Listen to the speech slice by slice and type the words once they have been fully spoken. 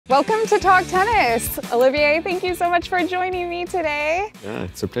Welcome to Talk Tennis. Olivier, thank you so much for joining me today. Yeah,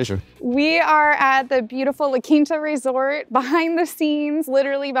 it's a pleasure. We are at the beautiful La Quinta Resort, behind the scenes,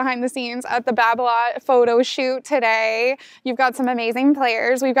 literally behind the scenes at the Babolat photo shoot today. You've got some amazing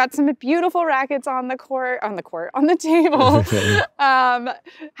players. We've got some beautiful rackets on the table.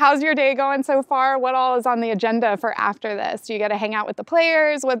 How's your day going so far? What all is on the agenda for after this? Do you get to hang out with the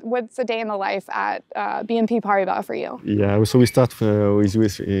players? What's a day in the life at BNP Paribas for you? Yeah, so we start with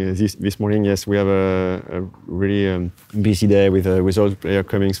this morning. Yes, we have a really busy day with all the player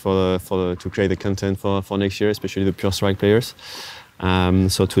comings to create the content for next year, especially the Pure Strike players.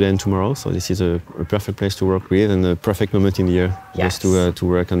 So today and tomorrow. So this is a perfect place to work with and a perfect moment in the year just to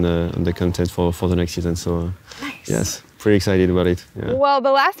work on the content for the next season. So nice. Yes, pretty excited about it. Yeah. Well,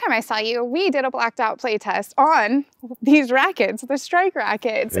 the last time I saw you, we did a blacked out play test on these rackets, the strike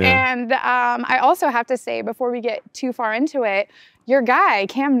rackets. Yeah. And I also have to say, before we get too far into it, your guy,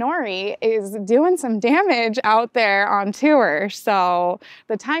 Cam Norrie, is doing some damage out there on tour. So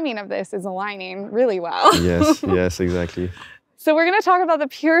the timing of this is aligning really well. Yes, exactly. So we're going to talk about the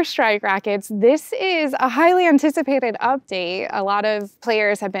Pure Strike rackets. This is a highly anticipated update. A lot of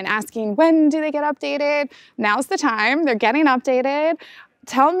players have been asking, when do they get updated? Now's the time. They're getting updated.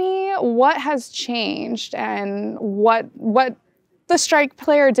 Tell me what has changed and what the strike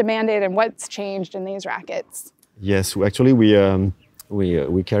player demanded and what's changed in these rackets. Yes, actually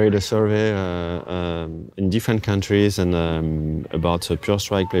we carried a survey in different countries and about Pure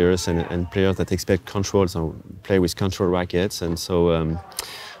Strike players and players that expect controls and play with control rackets. And so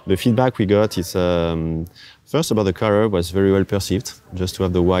the feedback we got is first about the color was very well perceived, just to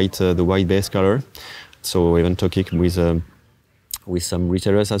have the white base color. So even talking with some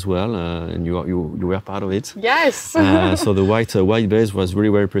retailers as well, and you were part of it. Yes. So the white base was really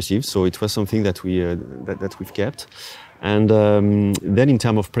well perceived. So it was something that we've kept. And then in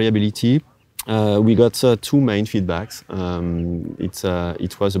terms of playability, we got two main feedbacks.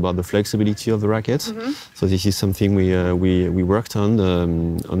 It was about the flexibility of the racket. Mm-hmm. So this is something we worked on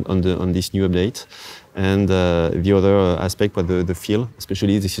this new update. And the other aspect was the feel.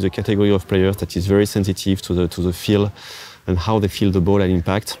 Especially this is a category of players that is very sensitive to the feel and how they feel the ball at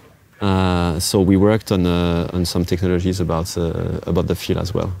impact. So we worked on some technologies about the feel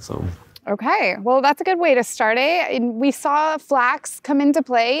as well. So. Okay, well, that's a good way to start it. We saw flax come into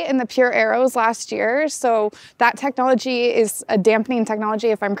play in the Pure Aeros last year. So that technology is a dampening technology,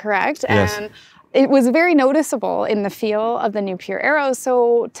 if I'm correct. Yes. And it was very noticeable in the feel of the new Pure Aeros.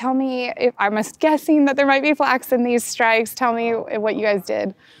 So tell me, if I'm guessing that there might be flax in these strikes. Tell me what you guys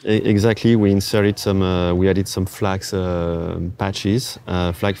did. Exactly, we inserted we added some flax patches,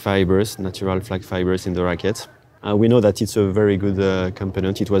 flax fibers, natural flax fibers in the racket. We know that it's a very good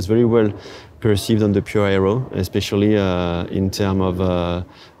component. It was very well perceived on the Pure Aero, especially in terms of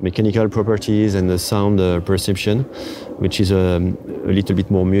mechanical properties and the sound perception, which is a little bit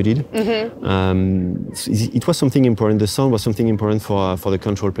more muted. Mm-hmm. It was something important. The sound was something important for the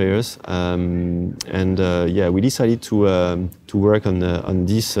control players, yeah, we decided to work on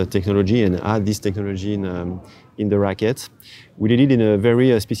this technology and add this technology in the racket. We did it in a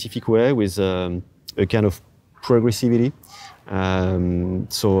very specific way with a kind of progressivity.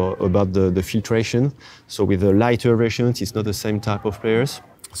 So about the filtration. So with the lighter versions, it's not the same type of players.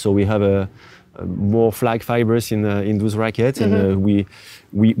 So we have more flag fibers in those rackets, mm-hmm. And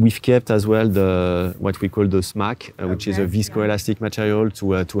we've kept as well what we call the smack, which is a viscoelastic material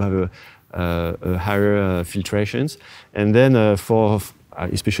to have a higher filtrations. And then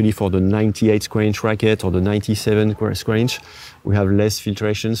especially for the 98 square inch racket or the 97 square inch, we have less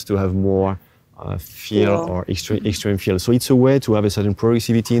filtrations to have more feel or extreme feel. So it's a way to have a certain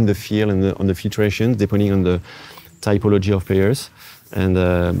progressivity in the feel and on the filtration, depending on the typology of players. And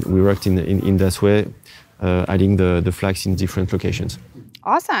we worked in that way, adding the flags in different locations.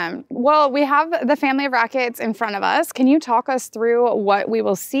 Awesome. Well, we have the family of rackets in front of us. Can you talk us through what we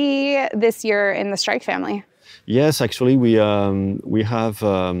will see this year in the Strike family? Yes, actually, we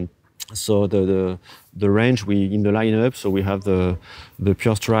have. So the range in the lineup. So we have the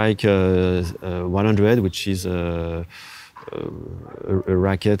Pure Strike 100, which is a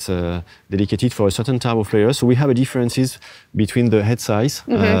racket dedicated for a certain type of player. So we have differences between the head size.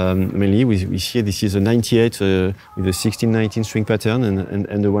 Mm-hmm. Mainly, we see this is a 98 with a 16-19 string pattern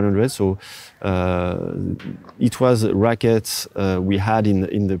and the 100. So it was rackets we had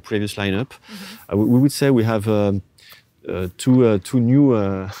in the previous lineup. Mm-hmm. We would say we have two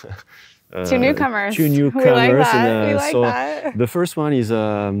new. Two newcomers. Two newcomers. We like that. We like that. The first one is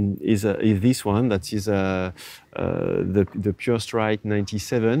this one. That is the Pure Strike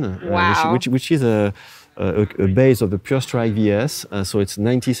 97, wow. which is a base of the Pure Strike VS, so it's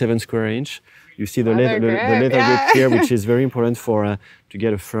 97 square inch. You see the leather grip here, which is very important for to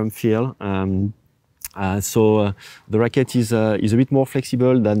get a firm feel. The racket is a bit more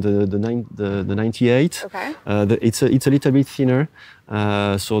flexible than the 98. Okay. It's a little bit thinner,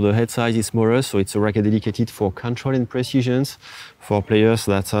 so the head size is smaller. So it's a racket dedicated for control and precision for players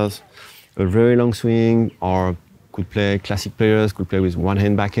that have a very long swing, or could play classic players, could play with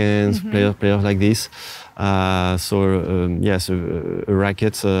one-hand backhands, players like this. Yes, a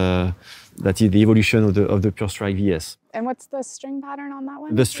racket that is the evolution of the Pure Strike VS. And what's the string pattern on that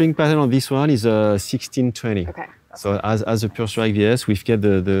one? The string pattern on this one is 1620. Okay. So as a Pure Strike VS, we've kept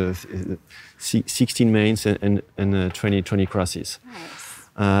the 16 mains and 20 crosses. Nice.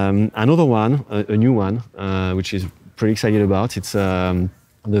 Another one, a new one, which is pretty excited about. It's the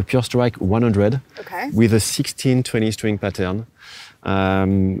Pure Strike 100 with a 1620 string pattern.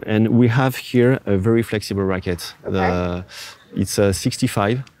 And we have here a very flexible racket. Okay. It's a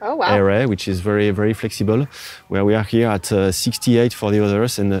 65 Aero, which is very, very flexible, where we are here at 68 for the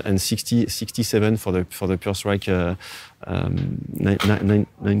others and 67 for the Pure Strike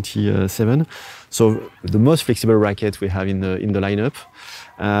 97. So the most flexible racket we have in the lineup,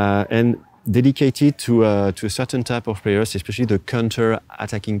 and dedicated to a certain type of players, especially the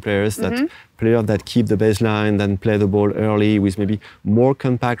counter-attacking players, players that keep the baseline, then play the ball early with maybe more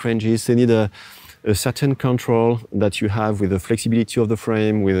compact ranges. They need a certain control that you have with the flexibility of the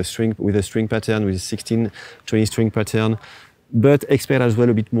frame, with a string pattern, with a 16-20 string pattern, but expect as well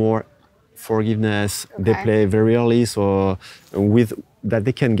a bit more forgiveness. They play very early, so with that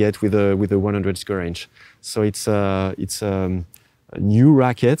they can get with a 100 square range. So it's a new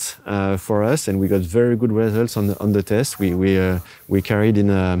racket for us, and we got very good results on the test. We carried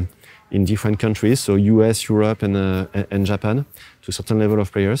in different countries, so US, Europe, and Japan, to a certain level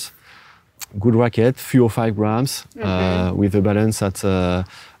of players. Good racket, 305 grams, with a balance at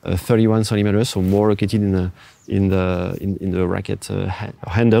 31 centimeters, so more located in the racket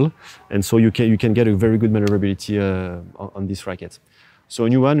handle, and so you can get a very good maneuverability on this racket. So a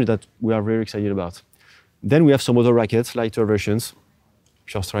new one that we are very excited about. Then we have some other rackets, lighter versions,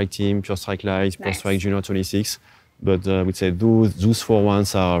 Pure Strike Thiem, Pure Strike Light, Pure Strike Junior 26, but I would say those four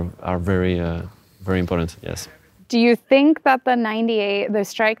ones are very important. Yes. Do you think that the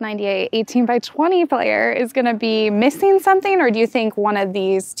Strike 98 18 by 20 player is going to be missing something, or do you think one of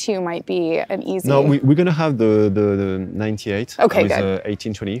these two might be an easy? No, we're going to have the 98 with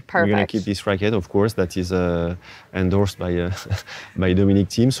 1820. Perfect. We're going to keep this racket, of course, that is endorsed by by Dominic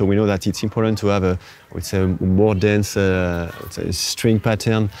Thiem. So we know that it's important to have a more dense string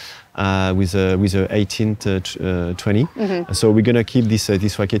pattern with a 18-20. So we're going to keep this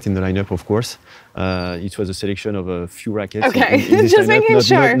racket in the lineup, of course. It was a selection of a few rackets. Okay, in this just lineup, making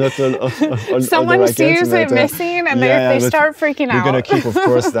sure. Not all Someone the rackets, sees it missing, and they start freaking out. We're going to keep, of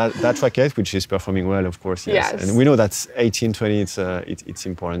course, that racket, which is performing well, of course. Yes. And we know that 18-20, it's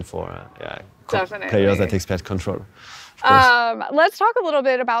important for players that expect control. Let's talk a little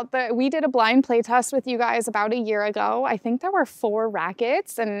bit about we did a blind play test with you guys about a year ago. I think there were 4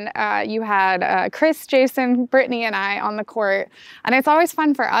 rackets, and you had Chris, Jason, Brittany, and I on the court. And it's always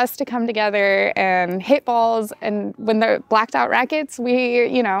fun for us to come together and hit balls. And when they're blacked out rackets,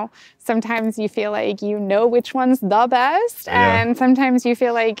 sometimes you feel like you know which one's the best, and sometimes you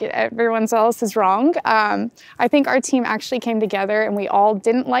feel like everyone else is wrong. I think our team actually came together and we all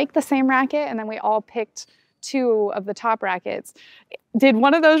didn't like the same racket, and then we all picked 2 of the top rackets. Did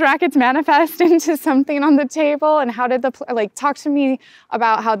one of those rackets manifest into something on the table? And how did talk to me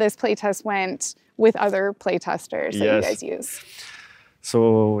about how this playtest went with other playtesters that you guys use?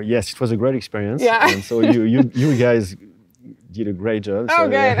 So yes, it was a great experience. Yeah. And so you guys did a great job. Oh, so,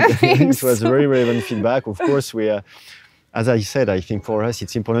 good. It was very relevant feedback. Of course, as I said, I think for us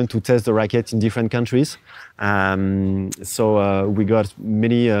it's important to test the racket in different countries. So we got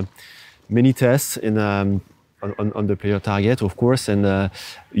many tests on the player target, of course, and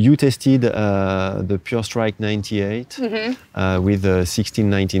you tested the Pure Strike 98 with a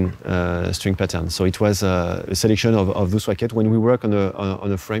 16-19 string pattern. So it was a selection of those rackets. When we work on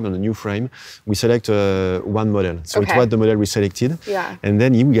a new frame, we select one model. So it was the model we selected. Yeah. And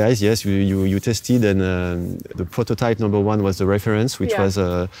then you guys, you tested, and the prototype number 1 was the reference, which was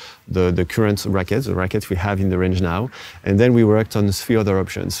the current racket, the racket we have in the range now. And then we worked on 3 other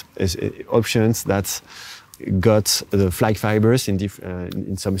options that got the flag fibers in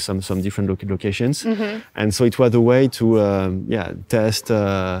some different locations, and so it was a way to test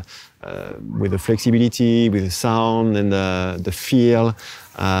with the flexibility, with the sound and the feel.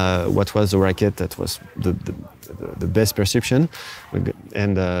 What was the racket that was the best perception?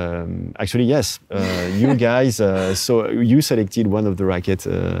 And actually, yes, you guys. So you selected one of the rackets.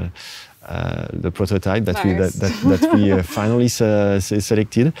 The prototype that we finally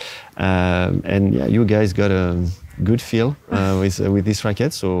selected, and yeah, you guys got a good feel with this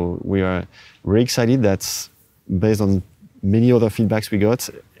racket. So we are very excited. That's based on many other feedbacks we got.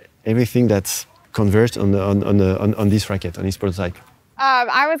 Everything that's converged on this racket, on this prototype.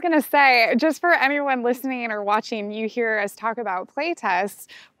 I was going to say, just for anyone listening or watching, you hear us talk about playtests,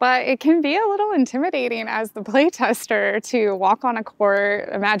 but it can be a little intimidating as the playtester to walk on a court.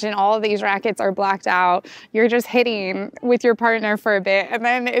 Imagine all of these rackets are blacked out. You're just hitting with your partner for a bit. And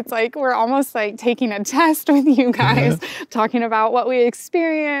then it's like, we're almost like taking a test with you guys, talking about what we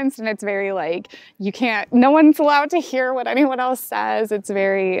experienced. And it's very like, no one's allowed to hear what anyone else says. It's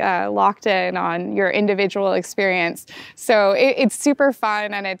very locked in on your individual experience. So it's super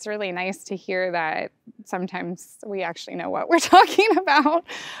fun, and it's really nice to hear that sometimes we actually know what we're talking about.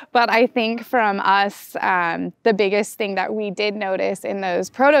 But I think from us, the biggest thing that we did notice in those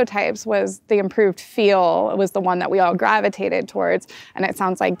prototypes was the improved feel. It was the one that we all gravitated towards, and it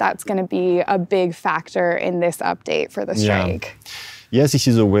sounds like that's going to be a big factor in this update for the Strike. Yeah. Yes, this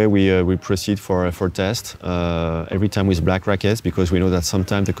is the way we proceed for test every time with black rackets, because we know that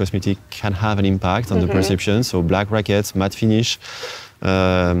sometimes the cosmetic can have an impact on the perception. So black rackets, matte finish,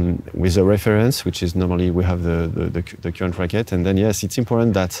 with a reference, which is normally we have the current racket. And then yes, it's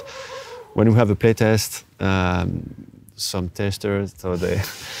important that when we have a playtest, some testers, so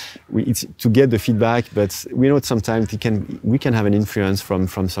it's to get the feedback, but we know sometimes we can have an influence from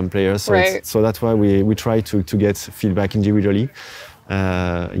some players. So, so that's why we try to get feedback individually.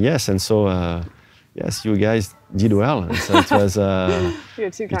 Yes, and so yes, you guys did well. And so it was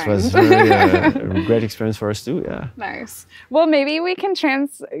it was a great experience for us too. Yeah. Nice. Well, maybe we can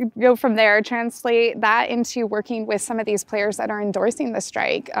go from there, translate that into working with some of these players that are endorsing the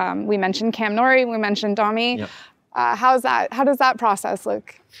Strike. We mentioned Norrie, we mentioned Dominic. Yep. How does that process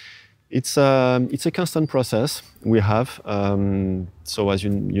look? It's a constant process we have. So as you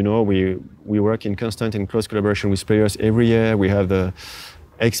know, we work in constant and close collaboration with players every year. We have the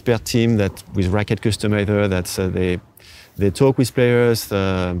expert team that with racket customizer that they talk with players.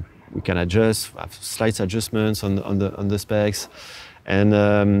 We can adjust, have slight adjustments on the specs. And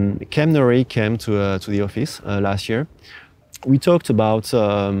Norrie came to the office last year. We talked about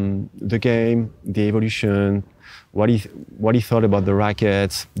the game, the evolution, what he thought about the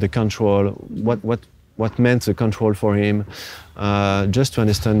rackets, the control, what meant the control for him, just to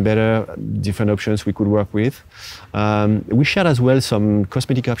understand better different options we could work with. We shared as well some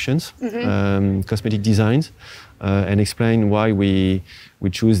cosmetic options, cosmetic designs, and explain why we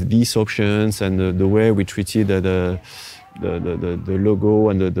choose these options and the way we treated the logo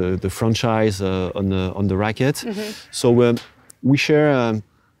and the franchise on the racket. So we share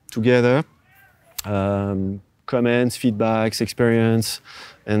together comments, feedbacks, experience,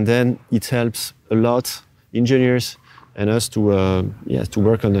 and then it helps a lot engineers and us to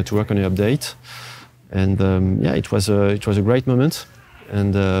work on the update. And yeah, it was a great moment.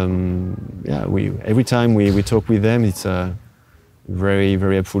 And yeah, every time we talk with them, it's very,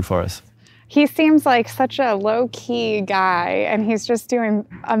 very helpful for us. He seems like such a low-key guy, and he's just doing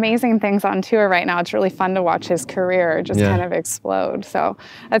amazing things on tour right now. It's really fun to watch his career just kind of explode. So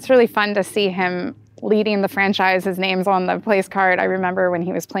it's really fun to see him leading the franchise. His name's on the place card. I remember when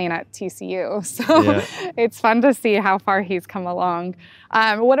he was playing at TCU. So it's fun to see how far he's come along.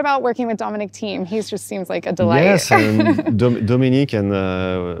 What about working with Dominic Thiem? He just seems like a delight. Yes, Dominic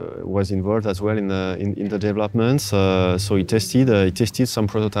was involved as well in the development. So he tested some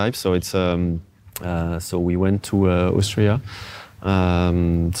prototypes. So it's so we went to Austria.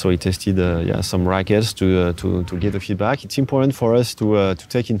 So he tested some rackets to get the feedback. It's important for us to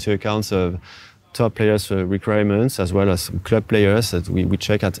take into account top players' requirements as well as some club players that we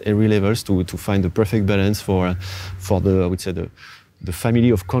check at every levels to find the perfect balance for the, I would say, the family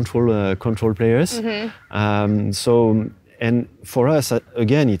of control players. So, and for us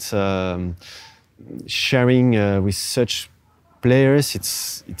again, it's sharing with such players.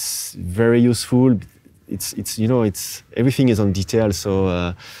 It's very useful. It's you know, everything is on detail.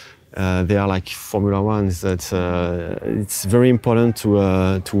 So. They are like Formula Ones. That it's very important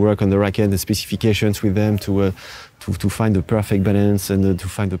to work on the racket, the specifications with them, to find the perfect balance and to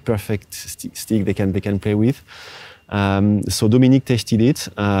find the perfect stick they can play with. So Dominic tested it.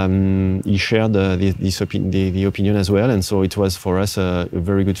 He shared the opinion as well, and so it was for us a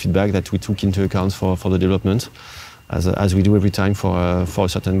very good feedback that we took into account for the development. as we do every time for a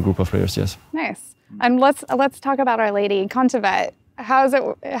certain group of players. Yes. Nice. And let's talk about our lady, Contavet. How is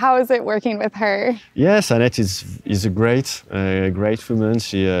it working with her? Yes, Annette is a great woman.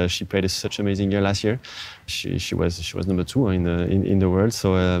 She played such an amazing year last year. She was number 2 in the world.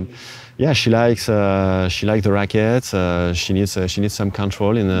 So yeah, she likes the racket. She needs some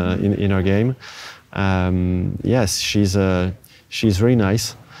control in her game. Yes, she's very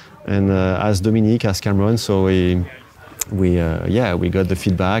nice. And as Dominic, as Cameron, so we got the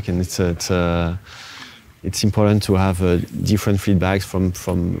feedback, and it's important to have different feedbacks from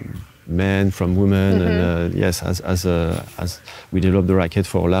men, from women, and yes, as we develop the racket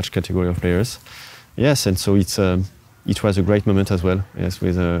for a large category of players. Yes, and so it was a great moment as well. Yes,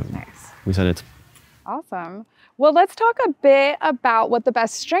 with Annette. Awesome. Well, let's talk a bit about what the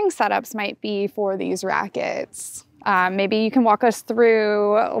best string setups might be for these rackets. Maybe you can walk us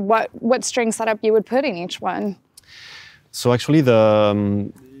through what string setup you would put in each one. So actually,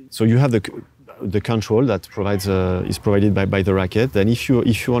 so you have the control that is provided by the racket. Then if you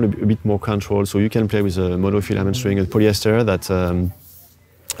want a bit more control, so you can play with a monofilament string, a polyester that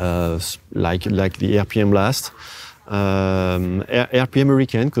like the RPM Blast. RPM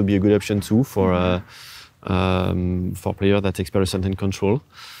Hurricane could be a good option too for players that expect a certain control.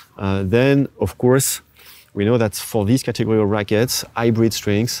 Then of course, we know that for this category of rackets, hybrid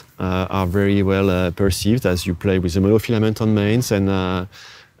strings are very well perceived as you play with a monofilament on mains and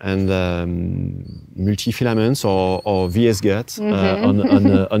multi-filaments or VS gut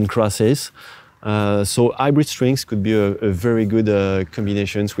on crosses. So hybrid strings could be a very good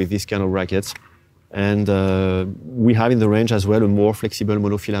combinations with this kind of rackets. And we have in the range as well a more flexible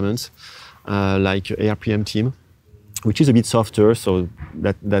monofilament like RPM Thiem, which is a bit softer, so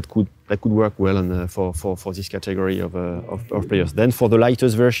that could work well for this category of players. Then for the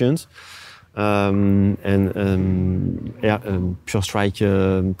lightest versions, Pure Strike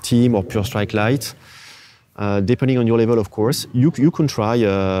Thiem or Pure Strike Light, depending on your level, of course, you can try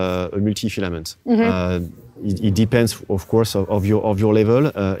a multi-filament. It depends, of course, of your level.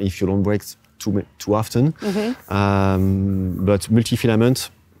 If you don't break too often, but multi-filament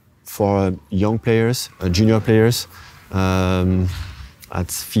for young players, junior players, at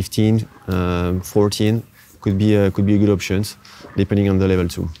 15, 14 could be a good option, depending on the level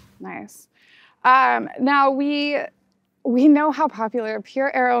too. Nice. Now we know how popular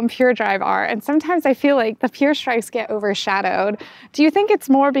Pure Aero and Pure Drive are, and sometimes I feel like the Pure Strikes get overshadowed. Do you think it's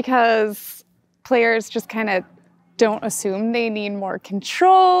more because players just kind of don't assume they need more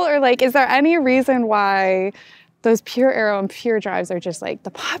control, or like, is there any reason why those Pure Aero and Pure Drives are just like the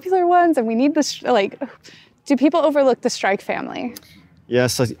popular ones, and we need this, like, do people overlook the Strike family?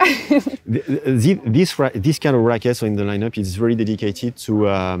 Yes, this kind of racket, so in the lineup, is very dedicated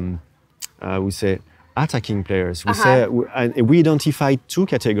to, we say, attacking players. We identify 2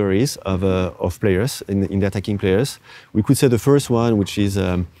 categories of players in the attacking players. We could say the first one, which is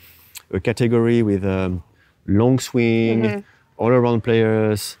a category with long swing, all-around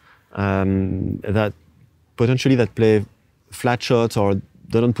players that potentially play flat shots or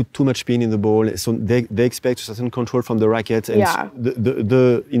they don't put too much spin in the ball, so they expect a certain control from the racket. And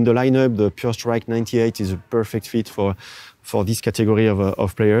in the lineup, the Pure Strike 98 is a perfect fit for this category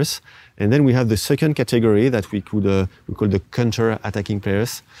of players. And then we have the second category that we call the counter-attacking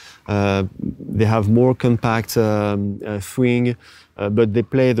players. They have more compact swing, but they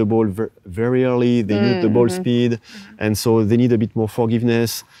play the ball very early. They use the ball speed, and so they need a bit more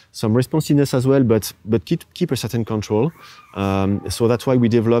forgiveness, some responsiveness as well, but keep a certain control. So that's why we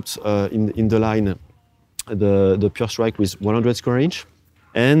developed in the line the Pure Strike with 100 square inch.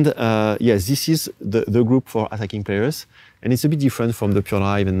 And yes, this is the group for attacking players, and it's a bit different from the Pure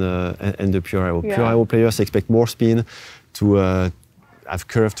Drive and the Pure Aero. Pure Aero players expect more spin to have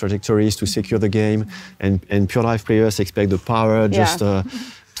curved trajectories to secure the game, and Pure Drive players expect the power just to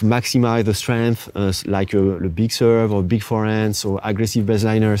maximize the strength, like a big serve or big forehand, so aggressive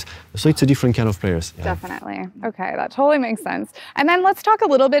baseliners. So it's a different kind of players. Definitely. Okay, that totally makes sense. And then let's talk a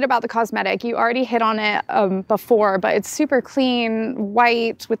little bit about the cosmetic. You already hit on it before, but it's super clean,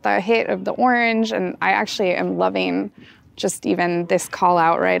 white with the hit of the orange, and I actually am loving just even this call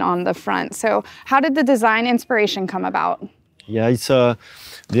out right on the front. So how did the design inspiration come about? Yeah, it's the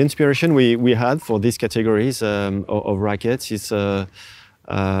inspiration we had for these categories of rackets is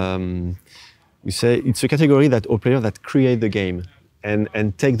we say it's a category that all players that create the game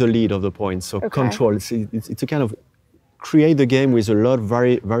and take the lead of the points. So control. It's a kind of create the game with a lot of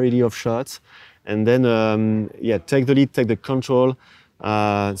variety of shots, and then take the lead, take the control.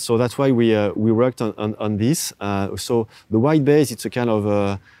 So that's why we worked on this. So the white base, it's a kind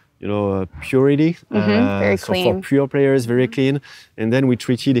of purity. Very so clean. for pure players, very clean. And then we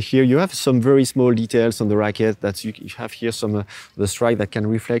treated here, you have some very small details on the racket that you have here, some the strike that can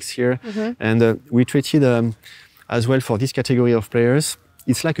reflect here. And we treated as well for this category of players,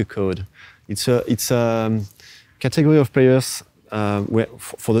 it's like a code. It's a category of players where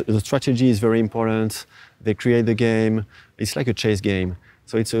for the strategy is very important. They create the game. It's like a chess game.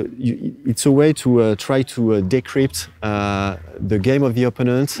 So it's a way to try to decrypt the game of the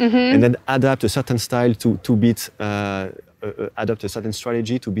opponent and then adapt a certain style to beat, adapt a certain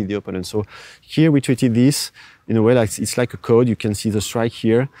strategy to beat the opponent. So here we treated this in a way like it's like a code. You can see the strike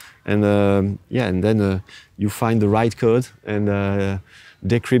here, and and then you find the right code and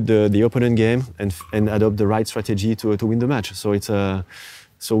decrypt the opponent game and adopt the right strategy to win the match. So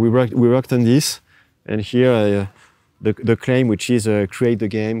so we worked on this, and here. The claim, which is create the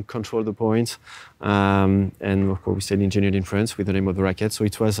game, control the points, and of course we said engineered in France with the name of the racket. So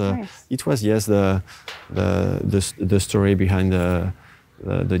it was yes the story behind the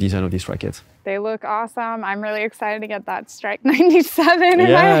design of this racket. They look awesome. I'm really excited to get that Strike 97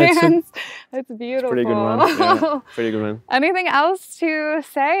 in my hands. It's beautiful. Pretty good one. Yeah, pretty good one. Anything else to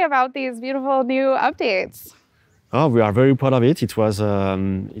say about these beautiful new updates? Oh, we are very proud of it. It was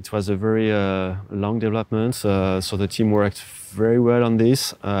a very long development. So the team worked very well on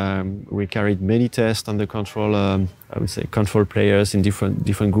this. We carried many tests on the control. I would say control players in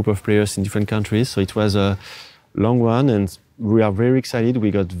different group of players in different countries. So it was a long one, and we are very excited. We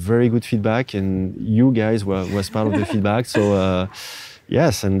got very good feedback, and you guys was part of the feedback. So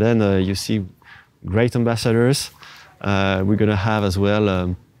yes, and then you see great ambassadors. We're gonna have as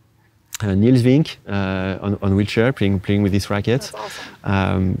well. Niels Vink on wheelchair playing with this racket. That's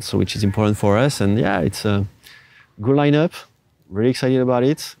awesome. So which is important for us, and yeah, it's a good lineup. Really excited about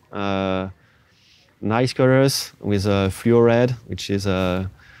it. Nice colors with fluo red, which is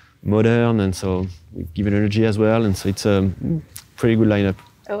modern, and so we give it energy as well, and so it's a pretty good lineup.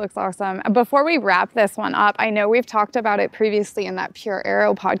 It looks awesome. Before we wrap this one up, I know we've talked about it previously in that Pure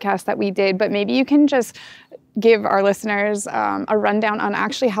Aero podcast that we did, but maybe you can just give our listeners a rundown on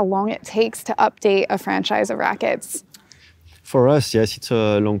actually how long it takes to update a franchise of rackets. For us, yes, it's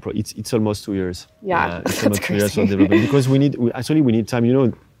a long it's almost 2 years. Yeah, it's that's almost 2 years of development because we need time. You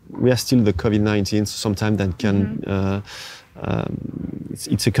know, we are still the COVID-19, so sometimes that can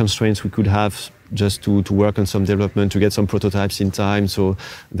it's a constraint we could have just to work on some development, to get some prototypes in time. So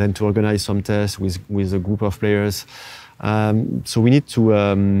then to organize some tests with a group of players. So we need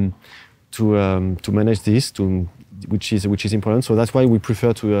to manage this, which is important. So that's why we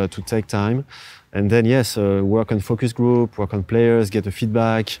prefer to take time, and then yes, work on focus group, work on players, get the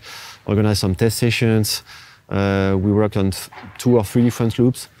feedback, organize some test sessions. We worked on 2 or 3 different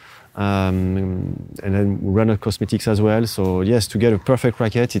loops, and then we run on cosmetics as well. So yes, to get a perfect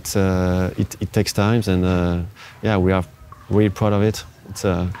racket, it takes time, and yeah, we are really proud of it.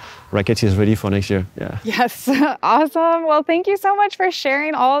 Racket is ready for next year. Yeah. Yes, awesome. Well, thank you so much for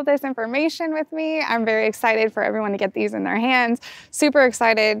sharing all of this information with me. I'm very excited for everyone to get these in their hands. Super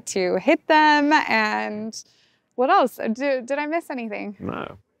excited to hit them. And what else? Did I miss anything?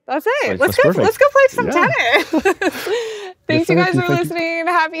 No. That's it. Let's go play some tennis. Thanks you guys for listening.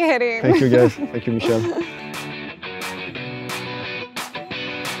 Happy hitting. Thank you guys. Thank you, Michelle.